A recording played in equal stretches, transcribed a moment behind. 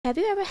Have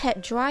you ever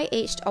had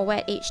dry-aged or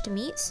wet-aged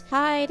meats?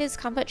 Hi, this is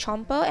Comfort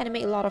Chomper and I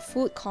make a lot of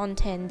food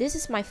content. This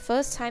is my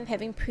first time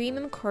having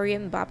premium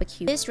Korean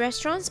barbecue. This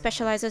restaurant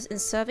specializes in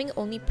serving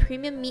only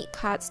premium meat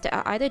cuts that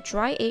are either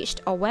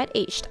dry-aged or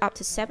wet-aged up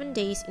to 7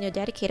 days in a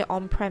dedicated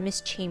on-premise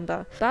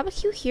chamber.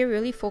 Barbecue here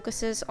really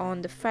focuses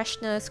on the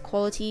freshness,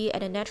 quality,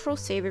 and the natural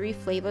savory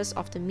flavors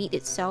of the meat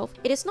itself.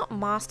 It is not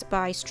masked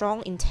by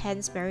strong,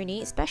 intense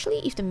marinade, especially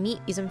if the meat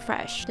isn't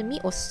fresh. The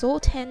meat was so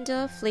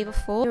tender,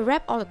 flavorful. You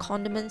wrap all the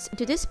condiments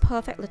into this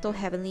perfect little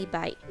heavenly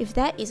bite. If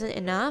that isn't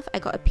enough, I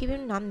got a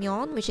bibim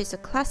naengmyeon, which is a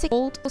classic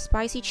old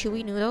spicy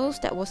chewy noodles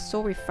that was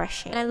so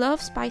refreshing. And I love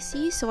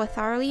spicy, so I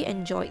thoroughly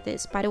enjoyed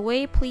this. By the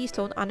way, please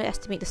don't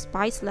underestimate the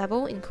spice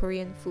level in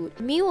Korean food.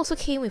 The meal also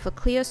came with a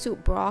clear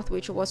soup broth,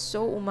 which was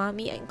so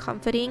umami and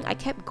comforting. I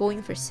kept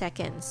going for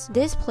seconds.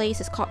 This place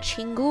is called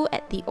Chingu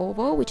at the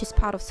Oval, which is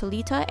part of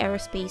Seletar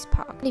Aerospace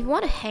Park. And if you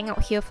want to hang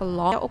out here for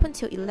long, they're open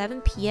till 11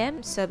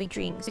 PM serving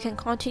drinks. You can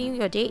continue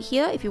your date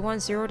here if you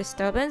want zero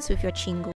disturbance with your chingu.